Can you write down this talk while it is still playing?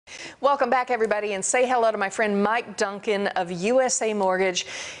Welcome back, everybody, and say hello to my friend Mike Duncan of USA Mortgage.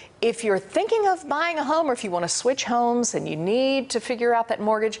 If you're thinking of buying a home or if you want to switch homes and you need to figure out that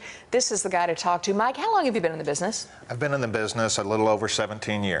mortgage, this is the guy to talk to. Mike, how long have you been in the business? I've been in the business a little over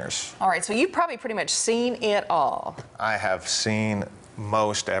 17 years. All right, so you've probably pretty much seen it all. I have seen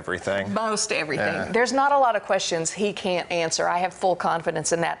most everything. Most everything. There's not a lot of questions he can't answer. I have full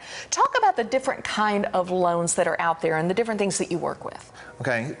confidence in that. Talk about the different kind of loans that are out there and the different things that you work with.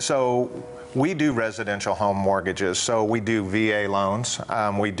 Okay, so we do residential home mortgages. So we do VA loans,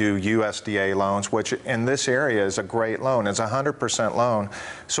 we do USDA loans, which in this area is a great loan. It's a 100% loan.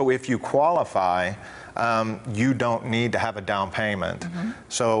 So if you qualify, you don't need to have a down payment.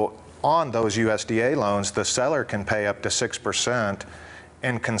 So on those USDA loans, the seller can pay up to 6%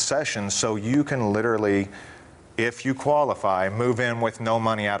 in concessions, so you can literally, if you qualify, move in with no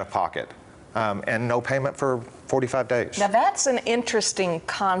money out of pocket and no payment for 45 days. Now that's an interesting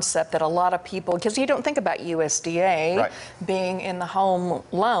concept that a lot of people, because you don't think about USDA being in the home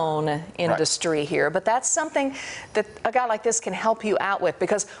loan industry here, but that's something that a guy like this can help you out with,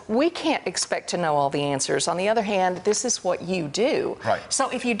 because we can't expect to know all the answers. On the other hand, this is what you do. So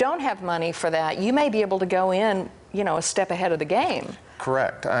if you don't have money for that, you may be able to go in, you know, a step ahead of the game.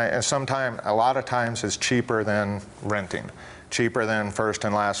 Correct. A lot of times it's cheaper than renting, cheaper than first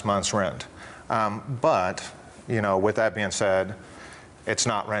and last month's rent. But you know, with that being said, it's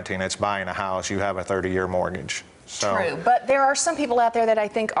not renting, it's buying a house. You have a 30-year mortgage. So. True, but there are some people out there that I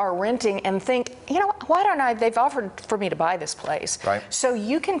think are renting and think, you know, why don't I, they've offered for me to buy this place. So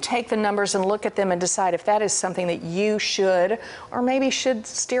you can take the numbers and look at them and decide if that is something that you should or maybe should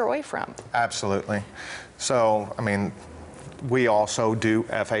steer away from. Absolutely. So, I mean, we also do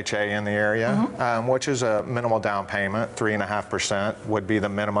FHA in the area, which is a minimal down payment. 3.5% would be the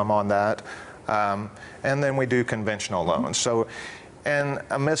minimum on that. And then we do conventional loans. So, and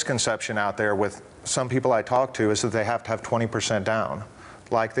a misconception out there with some people I talk to is that they have to have 20% down.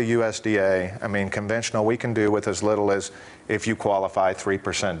 Like the USDA, I mean, conventional we can do with as little as, if you qualify,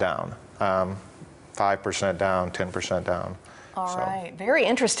 3% down, 5% down, 10% down. All right, very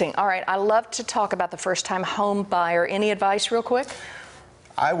interesting. All right, I love to talk about the first-time home buyer. Any advice real quick?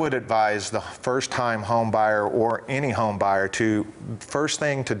 I would advise the first-time home buyer or any home buyer to, first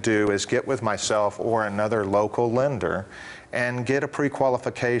thing to do is get with myself or another local lender and get a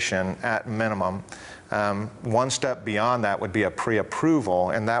pre-qualification at minimum. One step beyond that would be a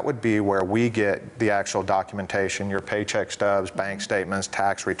pre-approval, and that would be where we get the actual documentation, your paycheck stubs, bank statements,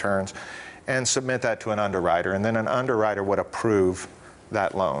 tax returns, and submit that to an underwriter, and then an underwriter would approve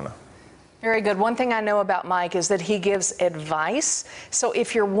that loan. Very good. One thing I know about Mike is that he gives advice. So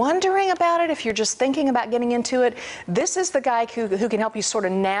if you're wondering about it, if you're just thinking about getting into it, this is the guy who can help you sort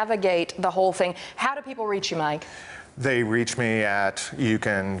of navigate the whole thing. How do people reach you, Mike? They reach me at, you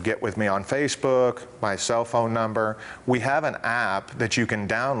can get with me on Facebook, my cell phone number. We have an app that you can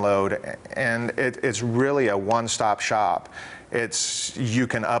download, and it's really a one-stop shop. You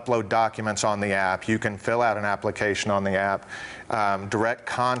can upload documents on the app, you can fill out an application on the app, direct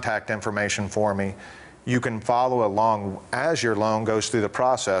contact information for me. You can follow along as your loan goes through the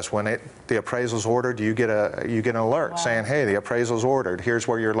process. When the appraisal's ordered, you get an alert saying, hey, the appraisal's ordered. Here's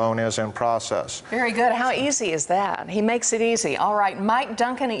where your loan is in process. Very good. How easy is that? He makes it easy. All right, Mike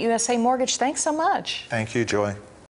Duncan at USA Mortgage, thanks so much. Thank you, Joy.